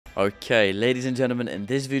Okay, ladies and gentlemen, in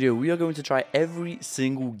this video, we are going to try every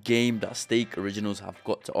single game that Stake Originals have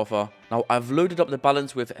got to offer. Now, I've loaded up the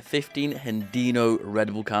balance with 15 Hendino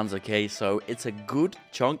Red Bull cans, okay? So, it's a good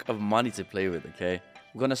chunk of money to play with, okay?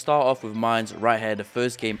 We're going to start off with mines right here, the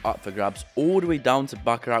first game up for grabs, all the way down to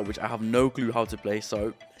Baccarat, which I have no clue how to play,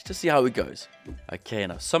 so let's just see how it goes. Okay,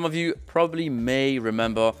 now, some of you probably may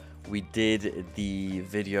remember we did the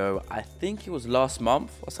video, I think it was last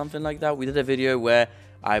month or something like that. We did a video where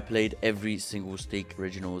I played every single Stake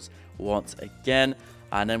Originals once again,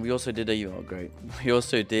 and then we also did we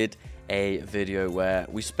also did a video where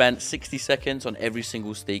we spent 60 seconds on every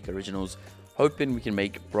single Stake Originals, hoping we can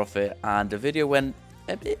make profit, and the video went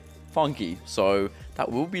a bit funky, so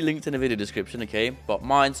that will be linked in the video description, okay? But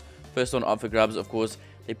mine's first one up for grabs, of course.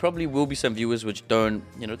 There probably will be some viewers which don't,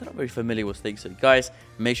 they're not very familiar with Stake. So guys,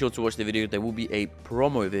 make sure to watch the video. There will be a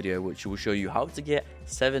promo video which will show you how to get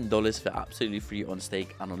 $7 for absolutely free on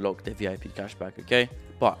Stake and unlock the VIP Cashback, okay?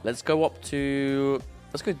 But let's go 3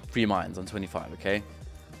 mines on 25, okay?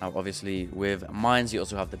 Now, obviously, with mines, you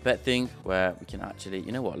also have the bet thing where we can actually,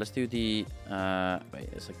 let's do the,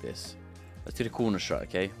 it's like this. Let's do the corner strat,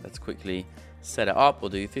 okay? Let's quickly set it up. We'll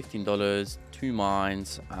do $15, 2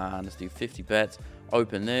 mines, and let's do 50 bets.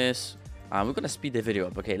 Open this, and we're going to speed the video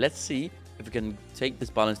up. Okay, let's see if we can take this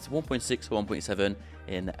balance to 1.6 or 1.7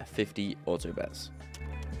 in 50 auto bets.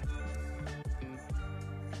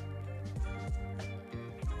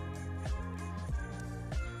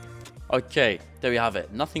 Okay, there we have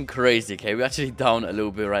it. Nothing crazy, okay? We're actually down a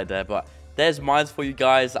little bit right there, but there's mines for you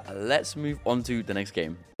guys. Let's move on to the next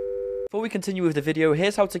game. Before we continue with the video,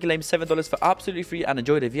 here's how to claim $7 for absolutely free and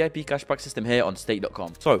enjoy the VIP cashback system here on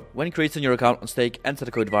stake.com. So, when creating your account on Stake, enter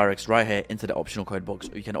the code Virex right here into the optional code box.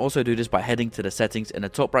 You can also do this by heading to the settings in the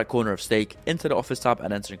top right corner of Stake, into the offers tab,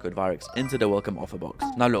 and entering code Virex into the welcome offer box.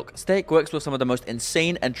 Now look, Stake works with some of the most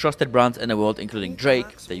insane and trusted brands in the world, including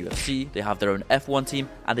Drake, the UFC, they have their own F1 team,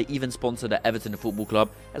 and they even sponsor the Everton Football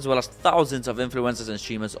Club, as well as thousands of influencers and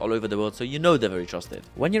streamers all over the world, so they're very trusted.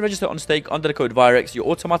 When you register on Stake under the code Virex, you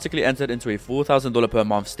automatically enter into a $4,000 per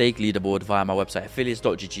month Stake leaderboard via my website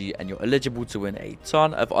affiliates.gg, and you're eligible to win a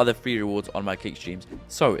ton of other free rewards on my kick streams.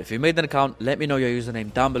 So if you made an account, let me know your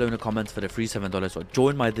username down below in the comments for the free $7, or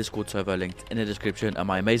join my Discord server linked in the description, and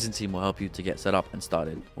my amazing team will help you to get set up and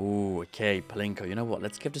started. Ooh, okay, Plinko, you know what,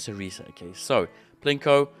 let's give this a reset. Okay, so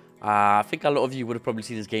Plinko, I think a lot of you would have probably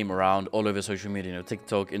seen this game around all over social media,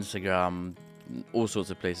 TikTok, Instagram, all sorts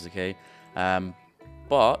of places, okay?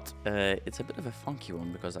 But it's a bit of a funky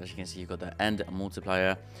one because, as you can see, you've got the end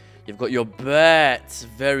multiplier. You've got your bets.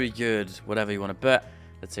 Very good. Whatever you want to bet.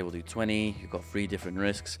 Let's say we'll do 20. You've got 3 different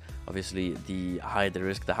risks. Obviously, the higher the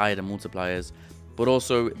risk, the higher the multipliers. But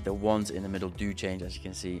also, the ones in the middle do change, as you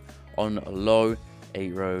can see. On low,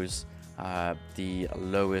 8 rows. The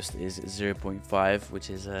lowest is 0.5, which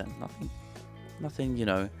is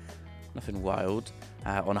nothing wild.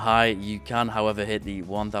 On high, you can, however, hit the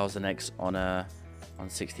 1000x on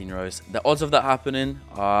 16 rows. The odds of that happening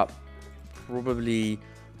are probably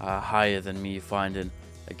higher than me finding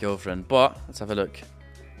a girlfriend, but let's have a look.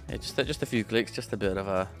 Yeah, just a few clicks, just a bit of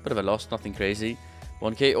a loss, nothing crazy.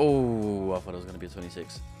 1k. Oh, I thought it was going to be a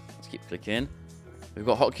 26. Let's keep clicking. We've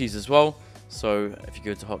got hotkeys as well, so if you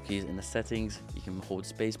go to hotkeys in the settings, you can hold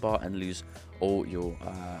spacebar and lose all your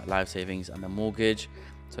life savings and the mortgage.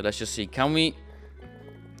 So let's just see, can we?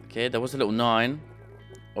 Okay, there was a little 9.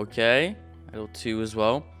 Okay, a little 2 as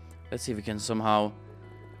well. Let's see if we can somehow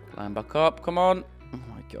climb back up. Come on. Oh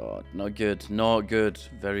my god, not good, not good,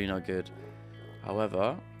 very not good.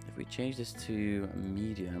 However, if we change this to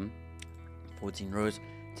medium, 14 rows,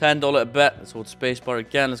 $10 a bet. Let's hold spacebar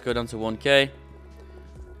again. Let's go down to 1k.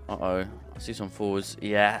 I see some forwards.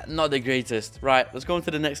 Yeah, not the greatest. Right, let's go on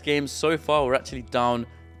to the next game. So far, we're actually down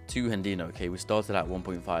 2 Hendino. Okay, we started at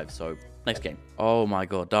 1.5. So next game. Oh my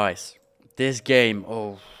god, dice. This game.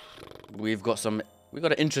 Oh, we've got an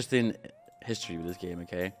interesting history with this game.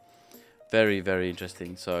 Okay, very, very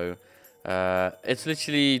interesting. So it's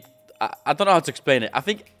literally, I don't know how to explain it. I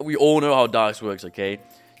think we all know how dice works. Okay,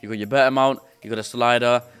 you got your bet amount, you got a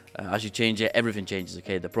slider. As you change it, everything changes.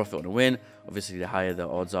 Okay, the profit on the win. Obviously, the higher the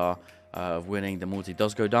odds are of winning, the multi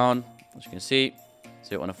does go down. As you can see,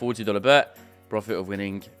 so on a $40 bet, profit of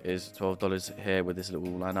winning is $12 here with this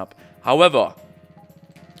little lineup. However,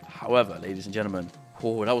 ladies and gentlemen,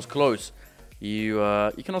 oh, that was close. You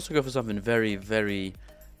can also go for something very, very,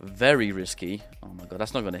 very risky. Oh my god,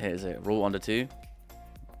 that's not going to hit, is it? Roll under 2.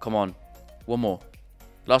 Come on, one more,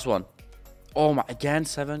 last one. Oh my, again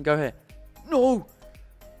 7. Go here. No.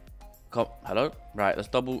 Come, hello. Right, let's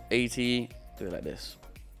double 80. Do it like this.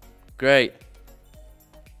 Great.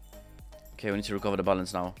 Okay, we need to recover the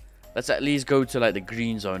balance now. Let's at least go to like the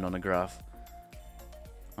green zone on the graph.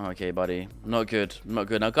 Okay, buddy. Not good. Not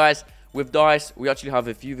good. Now, guys, with dice, we actually have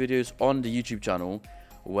a few videos on the YouTube channel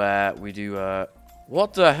where we do...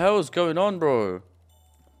 what the hell is going on, bro?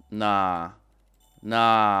 Nah.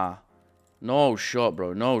 Nah. No shot,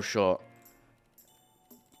 bro. No shot.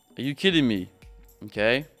 Are you kidding me?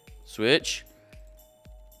 Okay. Switch.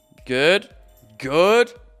 Good.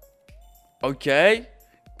 Good. Okay.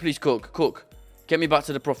 Please cook. Cook. Get me back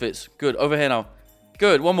to the profits. Good. Over here now.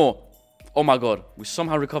 Good. One more. Oh my god. We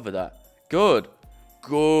somehow recovered that. Good.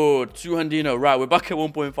 Good. 200. Right. We're back at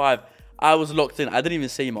 1.5. I was locked in. I didn't even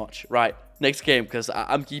say much. Right. Next game, because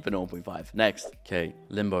I'm keeping 1.5. Next. Okay.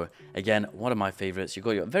 Limbo. Again, one of my favorites. You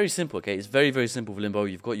got your... Very simple, okay? It's very, very simple for Limbo.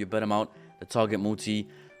 You've got your bet amount, the target multi.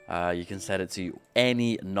 You can set it to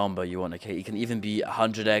any number you want, okay? It can even be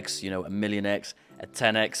 100x, you know, a million x, a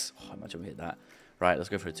 10x. Oh, imagine we hit that. Right, let's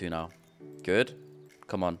go for a 2 now. Good.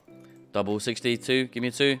 Come on. Double 62. Give me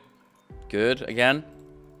a 2. Good. Again.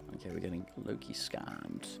 Okay, we're getting low-key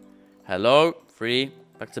scammed. Hello. 3.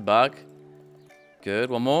 Back to back. Good.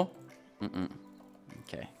 One more.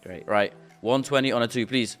 Okay, great. Right. 120 on a 2,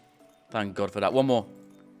 please. Thank God for that. One more.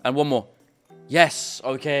 And one more. Yes.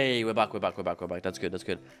 Okay, we're back. We're back. We're back. We're back. That's good. That's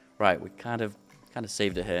good. Right, we kind of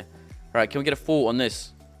saved it here. Right, can we get a 4 on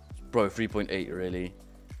this? Bro, 3.8, really.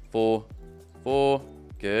 4. 4.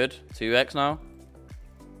 Good. 2x now.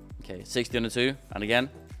 Okay, 60 on the 2. And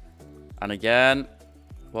again. And again.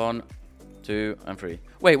 1, 2, and 3.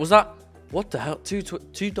 Wait, was that... What the hell?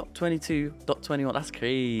 2.22.21. That's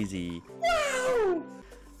crazy. Wow.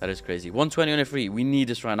 That is crazy. 120 on a 3. We need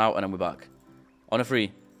this right now, and then we're back. On a 3.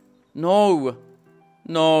 No.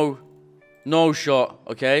 No. No shot.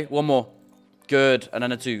 Okay, one more. Good. And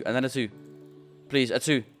then a 2. And then a 2. Please, a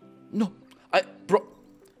 2. No. Bro.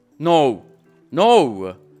 No.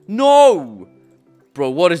 No. No.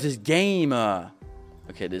 Bro, what is this game?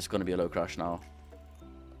 Okay, this is going to be a low crash now.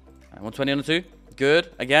 120 on a 2.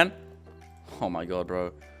 Good. Again. Oh my god,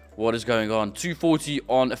 bro. What is going on? 240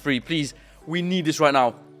 on a 3. Please. We need this right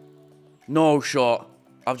now. No shot.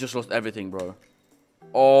 I've just lost everything, bro.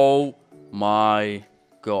 Oh my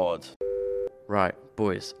god. Right,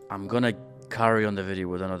 boys. I'm going to carry on the video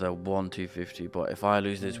with another 250. But if I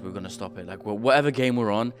lose this, we're going to stop it. Like, whatever game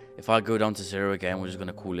we're on, if I go down to 0 again, we're just going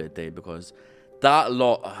to call it a day. Because that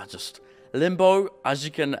lot, just... Limbo, as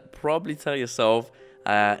you can probably tell yourself,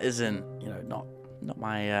 isn't, you know, not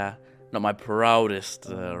my proudest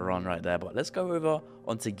run right there. But let's go over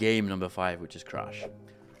onto game number 5, which is Crash.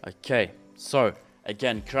 Okay, so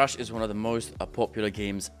again, Crash is one of the most popular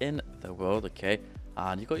games in the world. Okay,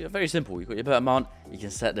 and very simple. You got your bet amount. You can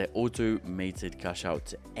set the automated cash out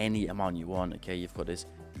to any amount you want. Okay, you've got this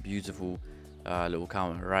beautiful little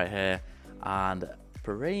counter right here, and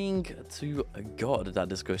praying to God that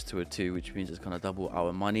this goes to a 2, which means it's gonna double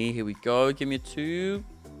our money. Here we go. Give me a 2.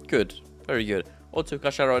 Good, very good. Auto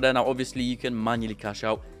cash out right there. Now, obviously, you can manually cash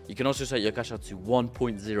out. You can also set your cash out to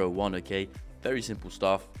 1.01. Okay, very simple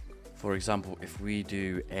stuff. For example, if we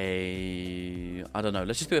do a, I don't know,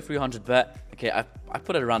 let's just do a 300 bet. Okay, I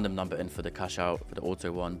put a random number in for the cash out for the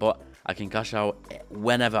auto one, but I can cash out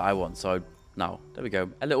whenever I want. So now, there we go.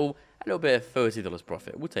 A little bit of $30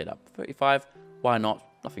 profit. We'll take that. 35. Why not?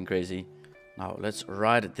 Nothing crazy. Now, let's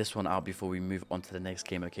ride this one out before we move on to the next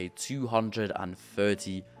game. Okay,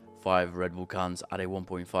 235 Red Bull cans at a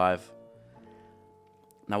 1.5.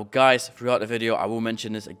 Now, guys, throughout the video, I will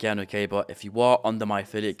mention this again, okay? But if you are under my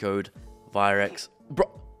affiliate code, Virex... Bro...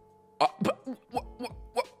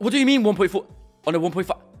 what do you mean 1.4 on a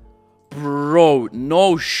 1.5? Bro,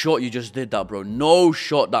 no shot you just did that, bro. No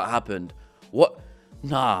shot that happened. What?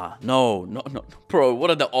 Nah, no. Bro, what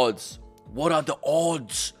are the odds? What are the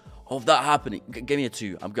odds of that happening? Give me a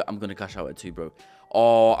 2. I'm going to cash out at 2, bro.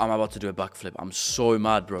 Oh, I'm about to do a backflip. I'm so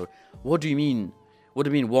mad, bro. What do you mean? What do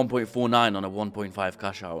you mean 1.49 on a 1.5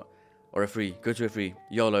 cash out? Or a 3? Go to a 3.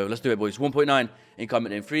 YOLO. Let's do it, boys. 1.9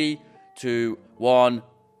 incoming in 3, 2, 1.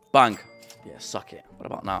 Bang. Yeah, suck it. What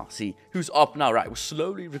about now? See, who's up now? Right, we're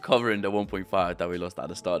slowly recovering the 1.5 that we lost at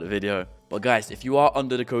the start of the video. But guys, if you are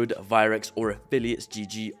under the code Virex or affiliates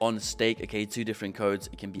GG on stake, okay, 2 different codes.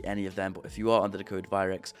 It can be any of them. But if you are under the code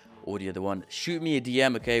Virex or the other one, shoot me a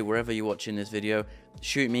DM, okay, wherever you're watching this video.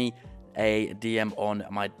 Shoot me a DM on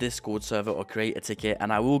my Discord server or create a ticket,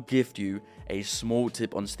 and I will gift you a small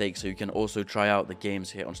tip on stake so you can also try out the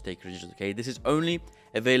games here on Stake Regions, okay? This is only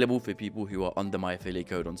available for people who are under my affiliate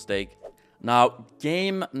code on stake. Now,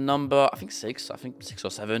 game number, I think 6 or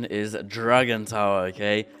 7 is Dragon Tower,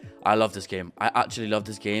 okay? I love this game. I actually love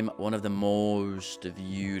this game. One of the most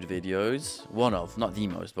viewed videos. Not the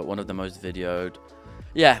most, but one of the most videoed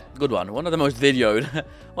Yeah, good one. One of the most videoed,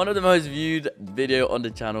 one of the most viewed video on the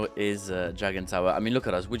channel is Dragon Tower. I mean, look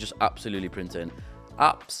at us. We're just absolutely printing.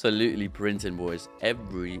 Absolutely printing, boys.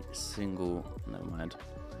 Every single... Never mind.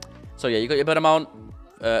 So, yeah, you got your bet amount.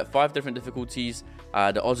 5 different difficulties.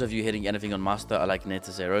 The odds of you hitting anything on Master are like near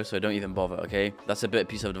to 0, so don't even bother, okay? That's a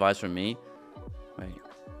piece of advice from me. Wait.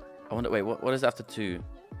 I wonder... Wait, what is after 2?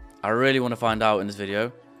 I really want to find out in this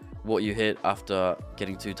video what you hit after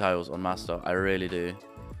getting 2 tiles on Master. I really do.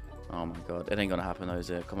 Oh my god. It ain't gonna happen though,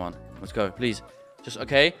 is it? Come on. Let's go. Please. Just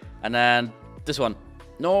okay. And then this one.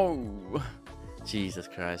 No. Jesus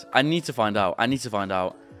Christ. I need to find out. I need to find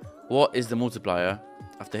out what is the multiplier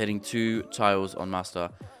after hitting 2 tiles on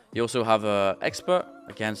Master. You also have a Expert.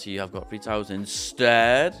 Again, so you have got 3 tiles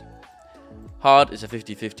instead. Hard is a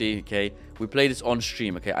 50-50, okay? We play this on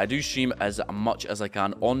stream, okay? I do stream as much as I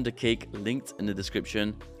can on the cake, linked in the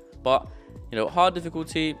description. But, you know, hard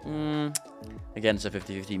difficulty, again, it's a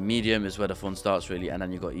 50-50. Medium is where the fun starts, really, and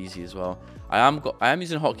then you got easy as well. I am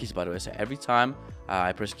using hotkeys, by the way, so every time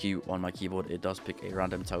I press Q on my keyboard, it does pick a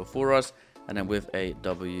random tile for us. And then with a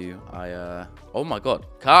W, oh my god,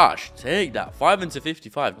 gosh, take that. 5 into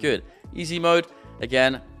 55, good. Easy mode,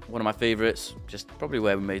 again, one of my favorites, just probably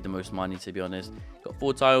where we made the most money, to be honest. You've got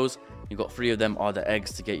 4 tiles, you've got 3 of them are the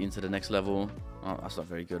eggs to get you into the next level. Oh, that's not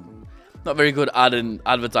very good. Not very good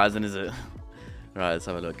advertising, is it? Right, let's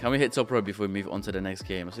have a look. Can we hit top row before we move on to the next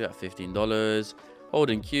game? Let's do that. $15.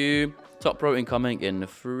 Holding Q. Top row incoming in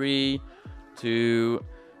 3, 2,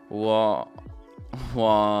 1.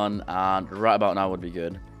 And right about now would be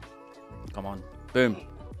good. Come on. Boom.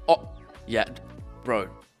 Oh, yeah. Bro,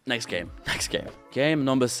 next game. Next game. Game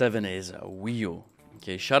number 7 is Wheel.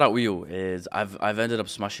 Okay, shout out Wheel. I've ended up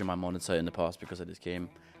smashing my monitor in the past because of this game.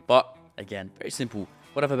 But, again, very simple.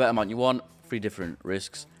 Whatever bet amount you want, 3 different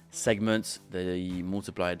risks, segments. The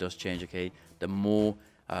multiplier does change, okay? The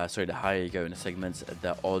higher you go in the segments,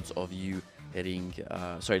 the odds of you hitting,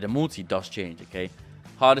 the multi does change, okay?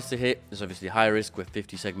 Hardest to hit is obviously high risk with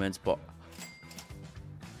 50 segments, but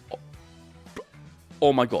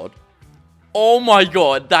oh my god. Oh my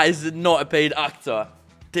god, that is not a paid actor.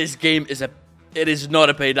 This game is it is not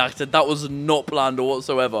a paid actor. That was not planned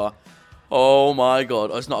whatsoever. Oh my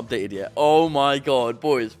god. Oh, it's not updated yet. Oh my god,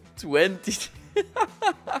 boys. 20.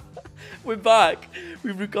 We're back.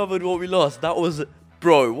 We've recovered what we lost. That was...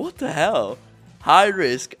 Bro, what the hell? High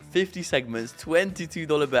risk, 50 segments,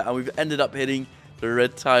 $22 bet. And we've ended up hitting the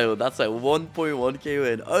red tile. That's like 1.1k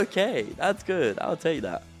win. Okay, that's good. I'll take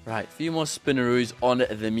that. Right, a few more spinneroos on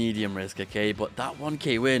the medium risk, okay? But that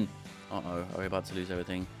 1k win... Uh-oh, are we about to lose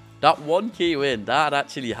everything? That 1k win, that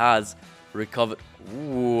actually has recovered...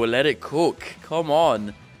 Ooh, let it cook. Come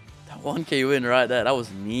on. That 1k win right there. That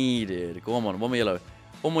was needed. Go on. One more yellow.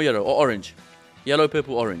 One more yellow. Or orange. Yellow,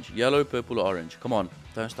 purple, orange. Yellow, purple, or orange. Come on.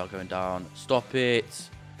 Don't start going down. Stop it.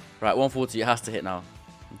 Right, 140. It has to hit now.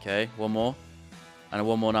 Okay, one more. And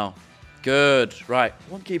one more now. Good. Right,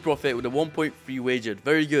 1k profit with a 1.3 wagered.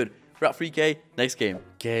 Very good. We're at 3k. Next game.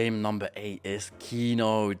 Game number 8 is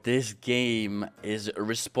Keno. This game is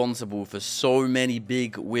responsible for so many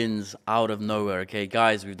big wins out of nowhere. Okay,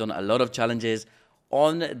 guys, we've done a lot of challenges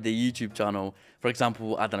on the YouTube channel. For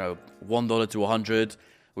example, I don't know, $1 to 100.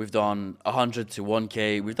 We've done 100 to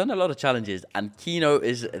 1k. We've done a lot of challenges, and Keno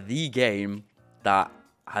is the game that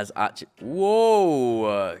has actually...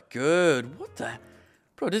 Whoa, good. What the...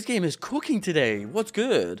 Bro, this game is cooking today. What's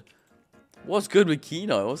good? What's good with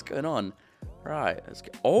Keno? What's going on? Right, let's go.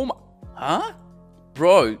 Oh my... Huh?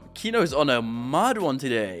 Bro, Keno's on a mad one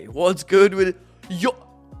today. What's good with... Yo...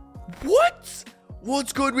 What?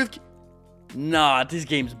 What's good with... Nah, this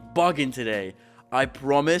game's bugging today. I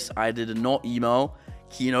promise I did not email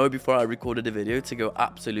Keno before I recorded the video to go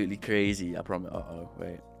absolutely crazy. I promise. Uh-oh,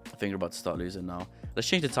 wait. I think we're about to start losing now. Let's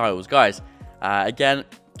change the tiles. Guys, again,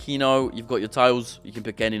 Keno, you've got your tiles. You can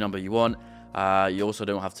pick any number you want. You also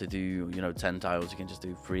don't have to do, 10 tiles. You can just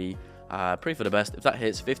do 3. Pray for the best. If that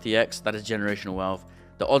hits 50x, that is generational wealth.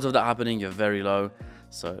 The odds of that happening are very low.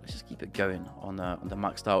 So let's just keep it going on the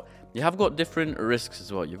maxed out. You have got different risks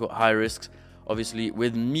as well. You've got high risks. Obviously,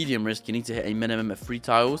 with medium risk, you need to hit a minimum of 3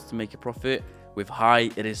 tiles to make a profit. With high,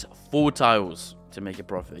 it is 4 tiles to make a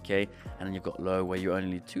profit, okay? And then you've got low, where you only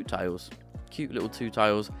need 2 tiles. Cute little 2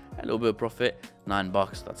 tiles, a little bit of profit.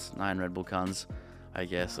 $9, that's 9 Red Bull cans, I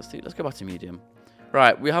guess. Let's go back to medium.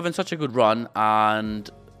 Right, we're having such a good run, and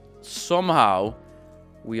somehow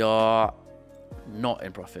we are not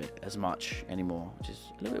in profit as much anymore, which is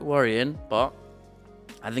a little bit worrying, but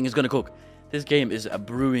I think it's going to cook. This game is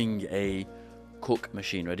brewing a cook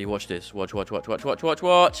machine. Ready? Watch this. Watch.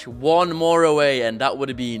 One more away, and that would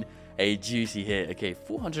have been a juicy hit. Okay,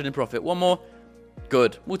 400 in profit. One more.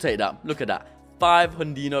 Good. We'll take that. Look at that.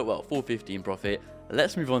 500, well, 415 profit.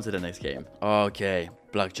 Let's move on to the next game. Okay,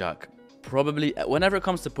 blackjack. Probably, whenever it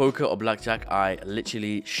comes to poker or blackjack, I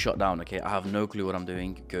literally shut down, okay? I have no clue what I'm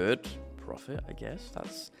doing. Good. Profit, I guess.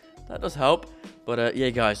 That does help. But yeah,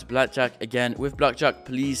 guys, blackjack. Again, with blackjack,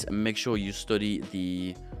 please make sure you study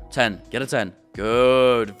the 10. Get a 10.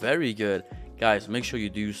 Good. Very good. Guys, make sure you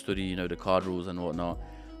do study, you know, the card rules and whatnot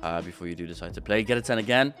before you do decide to play. Get a 10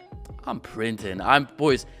 again. I'm printing.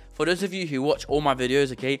 Boys, for those of you who watch all my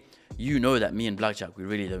videos, okay, you know that me and blackjack, we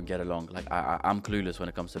really don't get along. Like, I'm clueless when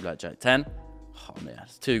it comes to blackjack. 10. Oh, man,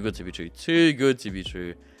 it's too good to be true. Too good to be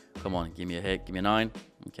true. Come on, give me a hit. Give me a 9.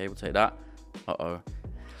 Okay, we'll take that. Uh-oh.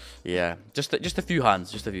 Yeah, just a few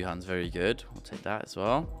hands. Just a few hands. Very good. We'll take that as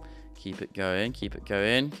well. Keep it going. Keep it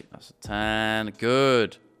going. That's a 10.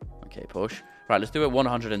 Good. Okay, push. Right, let's do a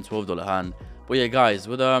 $112 hand. But yeah, guys,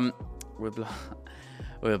 with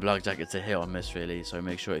blackjack, it's a hit or miss, really. So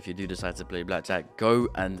make sure if you do decide to play blackjack, go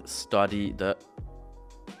and study the...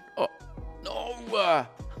 Oh, no!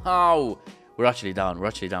 How? We're actually down. We're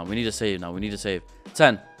actually down. We need a save now. We need a save.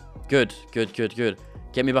 10. Good. Good, good, good.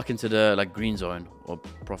 Get me back into the, like, green zone or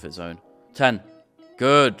profit zone. 10.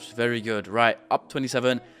 Good. Very good. Right, up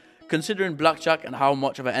 27. Considering blackjack and how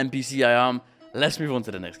much of an NPC I am, let's move on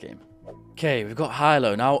to the next game. Okay, we've got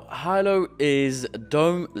high-low. Now, high-low is,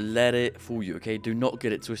 don't let it fool you, okay? Do not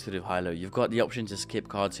get it twisted with high-low. You've got the option to skip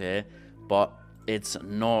cards here, but it's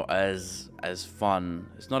not as fun.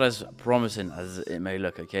 It's not as promising as it may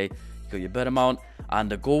look, okay? You got your bet amount, and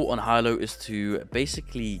the goal on high-low is to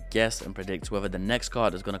basically guess and predict whether the next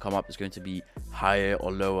card that's going to come up is going to be higher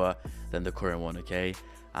or lower than the current one, okay?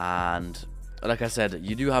 And like I said,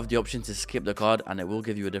 you do have the option to skip the card, and it will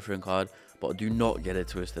give you a different card. But do not get it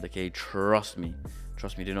twisted, okay? Trust me.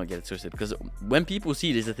 Trust me, do not get it twisted. Because when people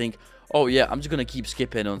see this, they think, oh, yeah, I'm just going to keep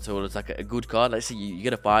skipping until it's like a good card. Let's see, you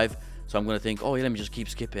get a 5. So I'm going to think, oh, yeah, let me just keep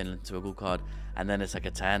skipping until a good card. And then it's like a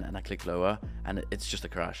 10, and I click lower, and it's just a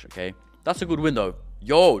crash, okay? That's a good window.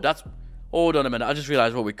 Yo, that's... Hold on a minute. I just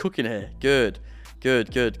realized what we're cooking here. Good.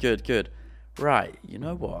 Good, good, good, good. Right, you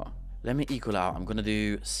know what? Let me equal out. I'm going to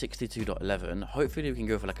do 62.11. Hopefully, we can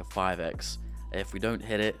go for like a 5x. If we don't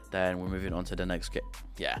hit it, then we're moving on to the next game.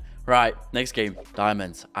 Yeah. Right. Next game.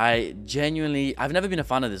 Diamonds. I've never been a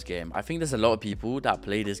fan of this game. I think there's a lot of people that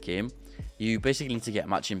play this game. You basically need to get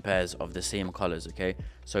matching pairs of the same colors, okay?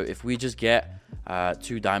 So if we just get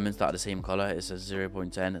 2 diamonds that are the same color, it's a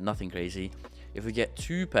 0.10. Nothing crazy. If we get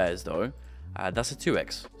 2 pairs, though, that's a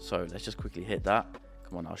 2x. So let's just quickly hit that.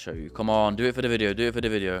 Come on, I'll show you. Come on. Do it for the video. Do it for the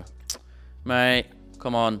video. Mate,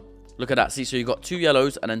 come on. Look at that. See, so you got 2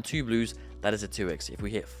 yellows and then 2 blues. That is a 2x. If we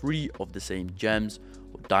hit 3 of the same gems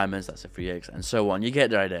or diamonds, that's a 3x, and so on. You get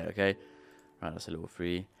the idea, okay? Right, that's a little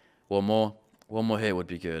 3. One more hit would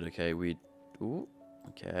be good, okay? Ooh,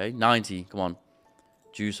 okay, 90. Come on,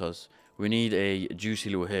 juice us. We need a juicy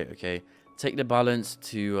little hit, okay? Take the balance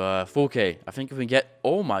to 4k. I think if we can get...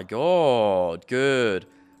 Oh my god, good.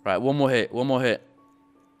 Right, one more hit. One more hit.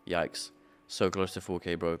 Yikes. So close to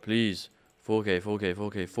 4k, bro. Please. 4k, 4k,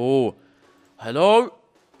 4k, 4. Hello?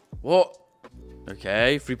 What?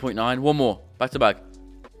 Okay, 3.9. One more. Back to back.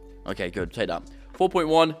 Okay, good. Take that.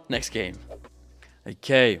 4.1. Next game.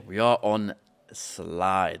 Okay, we are on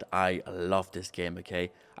Slide. I love this game,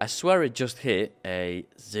 okay? I swear it just hit a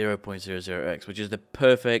 0.00x, which is the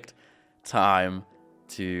perfect time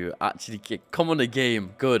to actually come on the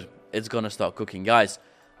game. Good. It's going to start cooking. Guys,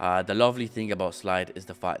 the lovely thing about Slide is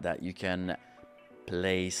the fact that you can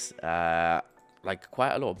place like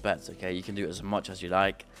quite a lot of bets, okay? You can do as much as you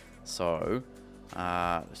like. So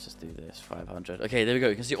let's just do this. 500. Okay, there we go.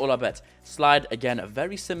 You can see all our bets. Slide, again,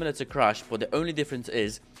 very similar to Crash, but the only difference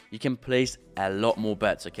is you can place a lot more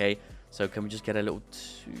bets, okay? So can we just get a little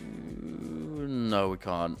 2? No, we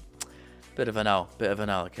can't. Bit of an L,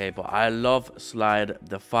 okay? But I love Slide,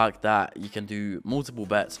 the fact that you can do multiple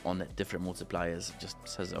bets on different multipliers. It just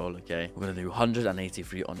says it all, okay? We're going to do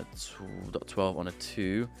 183 on a 12 on a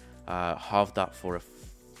 2. Half that for a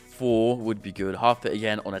 4 would be good. Half it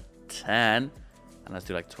again on a 10. And let's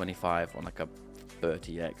do like 25 on like a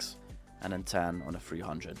 30x. And then 10 on a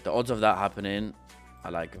 300. The odds of that happening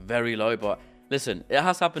are like very low. But listen, it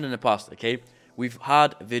has happened in the past, okay? We've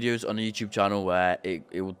had videos on the YouTube channel where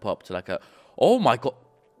it would pop to like a... Oh my god.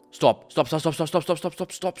 Stop.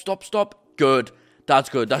 Good. That's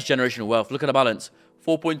good. That's generational wealth. Look at the balance.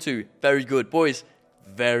 4.2. Very good. Boys,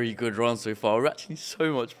 very good run so far. We're actually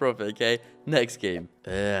so much profit, okay? Next game.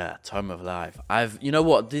 Yeah, Time of Life. You know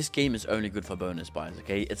what? This game is only good for bonus buys,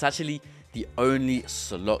 okay? It's actually the only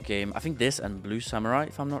slot game. I think this and Blue Samurai,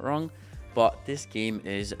 if I'm not wrong. But this game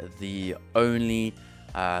is the only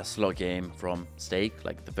slot game from Stake,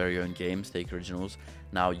 like the very own game, Stake Originals.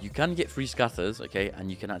 Now, you can get free scatters, okay, and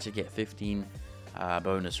you can actually get 15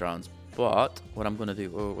 bonus rounds. But what I'm going to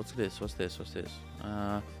do... Oh, what's this? What's this? What's this?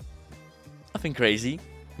 Nothing crazy.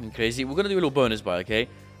 Nothing crazy. We're going to do a little bonus buy, okay?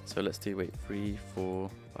 So let's do, wait, 3, 4,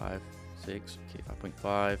 5, 6, okay,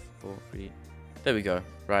 5.5, 4, 3. There we go.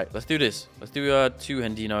 Right, let's do this. Let's do a 2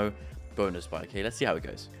 Hendino bonus buy, okay? Let's see how it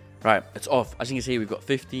goes. Right, it's off. As you can see, we've got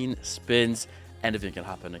 15 spins. Anything can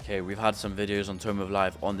happen, okay? We've had some videos on Tome of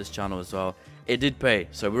Life on this channel as well. It did pay,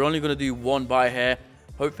 so we're only going to do one buy here.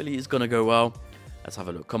 Hopefully, it's going to go well. Let's have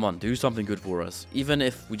a look. Come on, do something good for us. Even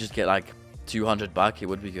if we just get like 200 back, it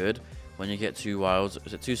would be good. When you get 2 wilds,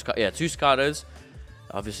 is it 2 scatters?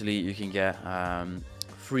 Obviously, you can get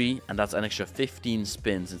free, and that's an extra 15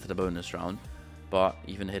 spins into the bonus round. But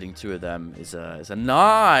even hitting 2 of them is a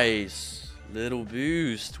nice little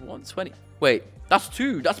boost. 120. Wait, that's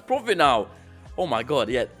 2. That's profit now. Oh my god,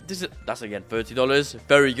 yeah, that's again $30.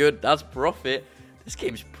 Very good. That's profit. This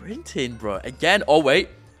game's printing, bro. Again. Oh wait,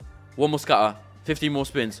 one more scatter. 15 more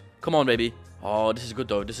spins. Come on, baby. Oh, this is good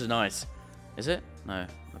though. This is nice. Is it? No,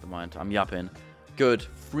 never mind. I'm yapping. Good.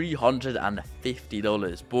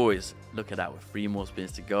 $350, boys. Look at that. With 3 more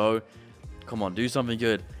spins to go. Come on, do something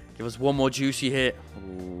good. Give us one more juicy hit.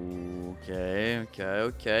 Ooh,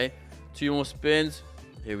 okay. 2 more spins.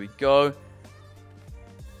 Here we go.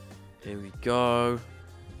 Here we go.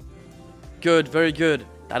 Good, very good.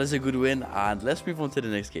 That is a good win. And let's move on to the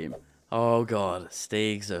next game. Oh god,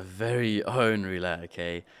 Stakes are very own roulette,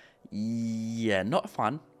 okay? Yeah, not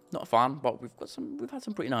fun. Not fun, but we've had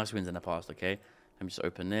some pretty nice wins in the past, okay? Let me just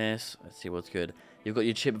open this. Let's see what's good. You've got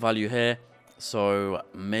your chip value here. So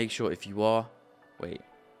make sure if you are... Wait.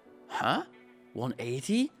 Huh?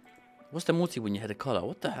 180? What's the multi when you hit a color?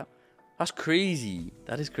 What the hell? That's crazy.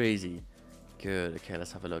 That is crazy. Good. Okay,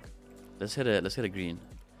 let's have a look. Let's hit a green.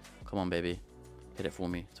 Come on, baby. Hit it for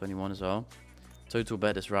me. 21 as well. Total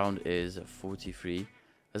bet this round is 43.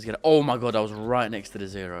 Let's get it. Oh my god, I was right next to the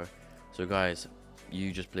 0. So guys,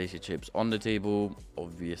 you just place your chips on the table,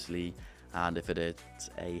 obviously. And if it is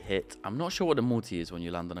a hit, I'm not sure what the multi is when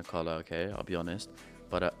you land on a color, okay? I'll be honest.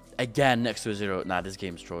 But again, next to a 0. Nah, this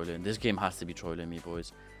game's trolling. This game has to be trolling me,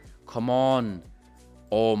 boys. Come on.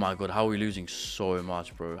 Oh my god, how are we losing so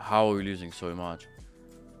much, bro? How are we losing so much?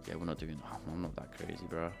 Yeah, we're not doing... I'm not that crazy,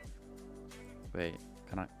 bro. Wait,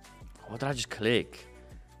 can I... What did I just click?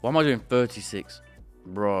 Why am I doing 36?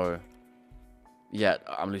 Bro. Yeah,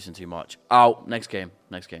 I'm losing too much. Out. Next game.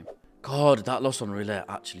 Next game. God, that loss on roulette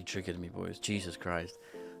actually triggered me, boys. Jesus Christ.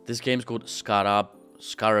 This game's called Scarab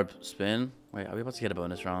Spin. Wait, are we about to get a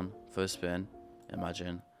bonus round? First spin.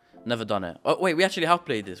 Imagine. Never done it. Oh, wait, we actually have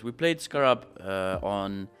played this. We played Scarab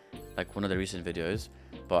on like one of the recent videos.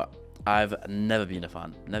 But I've never been a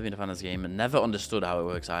fan. Never been a fan of this game. And never understood how it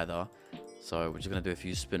works either. So we're just going to do a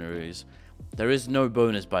few spinneroos. There is no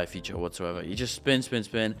bonus buy feature whatsoever. You just spin, spin,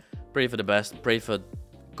 spin. Pray for the best. Pray for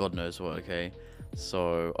God knows what, okay?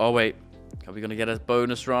 So, oh wait. Are we going to get a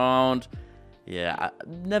bonus round? Yeah, I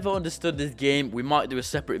never understood this game. We might do a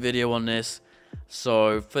separate video on this.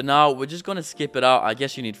 So, for now, we're just going to skip it out. I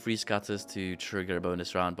guess you need 3 scatters to trigger a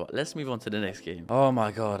bonus round. But let's move on to the next game. Oh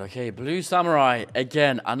my god, okay. Blue Samurai.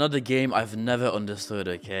 Again, another game I've never understood,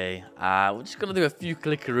 okay? We're just going to do a few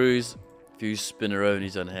clickaroos. Few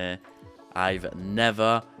spinneronis on here. I've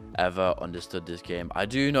never ever understood this game. I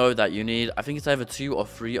do know that you need, I think it's either 2 or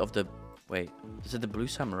 3 of the, wait, is it the blue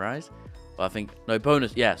samurais? Well, I think no,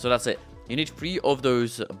 bonus. Yeah, so that's it. You need 3 of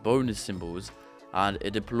those bonus symbols and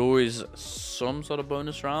it deploys some sort of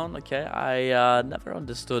bonus round. Okay, I never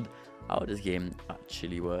understood how this game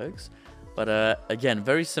actually works, but again,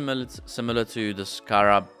 very similar to the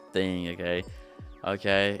Scarab thing.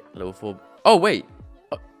 Okay, level 4. Oh wait,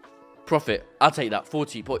 profit. I'll take that.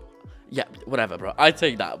 40 point. Yeah, whatever, bro. I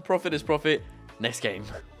take that. Profit is profit. Next game.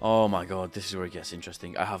 Oh my god, this is where it gets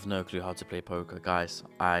interesting. I have no clue how to play poker, guys.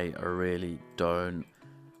 I really don't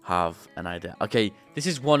have an idea. Okay, this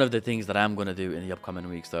is one of the things that I'm gonna do in the upcoming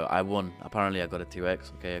weeks, though. I won. Apparently, I got a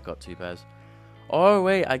 2x. Okay, I got 2 pairs. Oh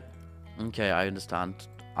wait, okay, I understand.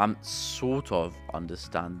 I'm sort of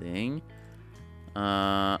understanding.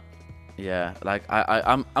 Yeah, like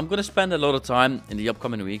I'm gonna spend a lot of time in the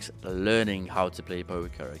upcoming weeks learning how to play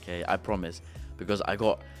poker. Okay, I promise, because I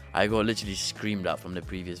got literally screamed at from the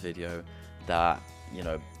previous video that, you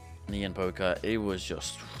know, me and poker, it was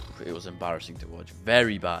embarrassing to watch.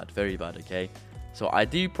 Very bad, okay? So I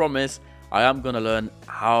do promise I am gonna learn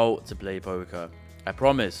how to play poker. I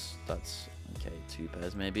promise. That's okay. 2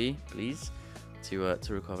 pairs maybe, please, to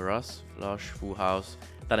recover us. Flush, full house.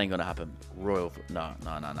 That ain't gonna happen. Royal, no.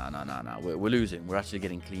 We're losing. We're actually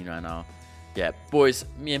getting clean right now. Yeah, boys,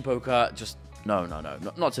 me and Poker, just no,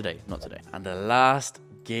 not today, not today. And the last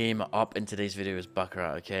game up in today's video is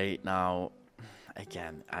Baccarat, okay? Now,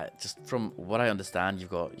 again, just from what I understand, you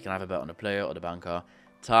can have a bet on the player or the banker.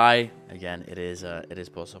 Tie, again, it is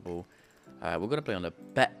possible. We're gonna play on the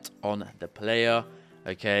bet on the player,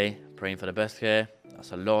 okay? Praying for the best here.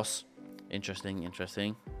 That's a loss. Interesting.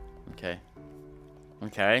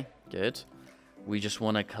 Okay, good. We just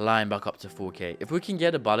want to climb back up to 4K. If we can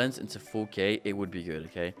get a balance into 4K, it would be good,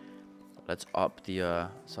 okay? Let's up the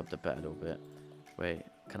bet a little bit. Wait,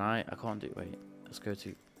 can I can't do, wait. Let's go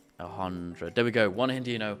to 100. There we go, one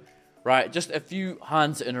Hindino. Right, just a few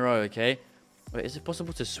hands in a row, okay? Wait, is it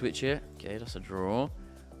possible to switch here? Okay, that's a draw.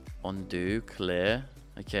 Undo, clear.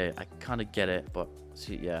 Okay, I kind of get it, but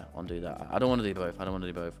see, yeah, undo that. I don't want to do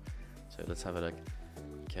both. So let's have a look.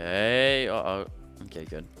 Okay, okay,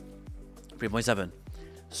 good. 3.7.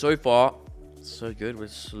 So far, so good. We're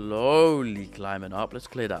slowly climbing up. Let's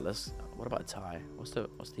clear that. What about a tie? What's the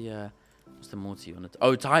multi on it?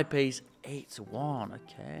 Oh, tie pays 8-1.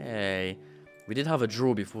 Okay. We did have a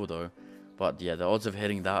draw before though, but yeah, the odds of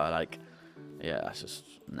hitting that are like, yeah, that's just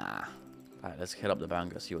nah. Alright, let's hit up the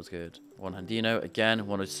bank. Let's see what's good. One Handino again.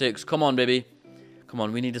 106. Come on, baby. Come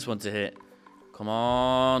on. We need this one to hit. Come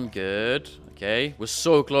on. Good. Okay. We're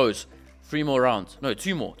so close. 3 more rounds. No,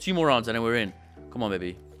 2 more. 2 more rounds and then we're in. Come on,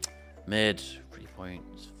 baby. Mid.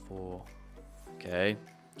 3.4. Okay.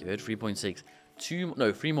 Good. 3.6.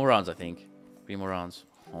 3 more rounds, I think. 3 more rounds.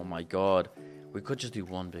 Oh, my God. We could just do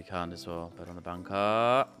 1 big hand as well. Bet on the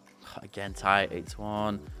banker. Again, tie.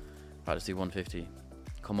 8-1. Right, let's do 150.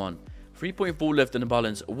 Come on. 3.4 left in the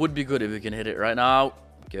balance. Would be good if we can hit it right now.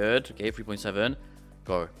 Good. Okay, 3.7.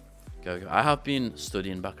 Go. I have been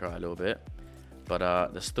studying Baccarat a little bit,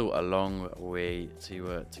 but there's still a long way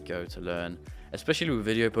to go to learn, especially with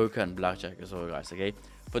video poker and blackjack as well, guys. Okay,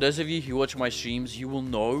 for those of you who watch my streams, you will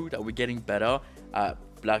know that we're getting better at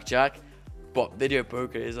blackjack, but video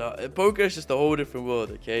poker is just a whole different world.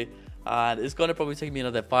 Okay, and it's gonna probably take me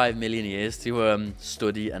another 5 million years to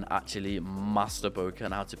study and actually master poker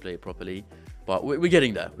and how to play it properly. But we're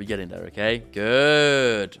getting there. Okay,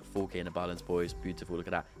 good. 4K in the balance, boys. Beautiful. Look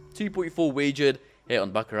at that. 2.4 wagered here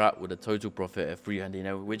on Baccarat with a total profit of 3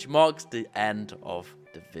 Handino, which marks the end of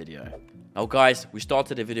the video. Now, guys, we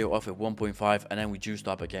started the video off at 1.5 and then we juiced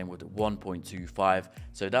up again with 1.25.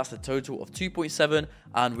 So that's the total of 2.7,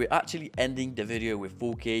 and we're actually ending the video with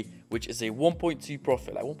 4K, which is a 1.2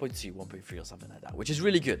 profit, like 1.2, 1.3 or something like that, which is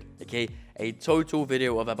really good. Okay, a total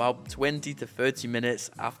video of about 20 to 30 minutes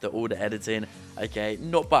after all the editing. Okay,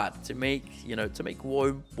 not bad to make, to make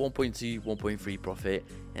 1.2, 1.3 profit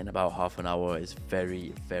in about half an hour is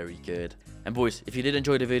very, very good. And boys, if you did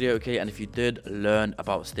enjoy the video, okay, and if you did learn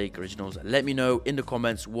about stake originals, let me know in the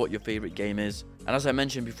comments what your favorite game is. And as I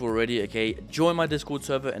mentioned before already, okay, join my Discord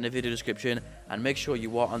server in the video description and make sure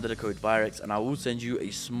you are under the code Virex, and I will send you a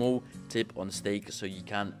small tip on stake so you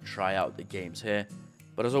can try out the games here.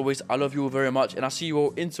 But as always, I love you all very much, and I'll see you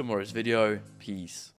all in tomorrow's video. Peace.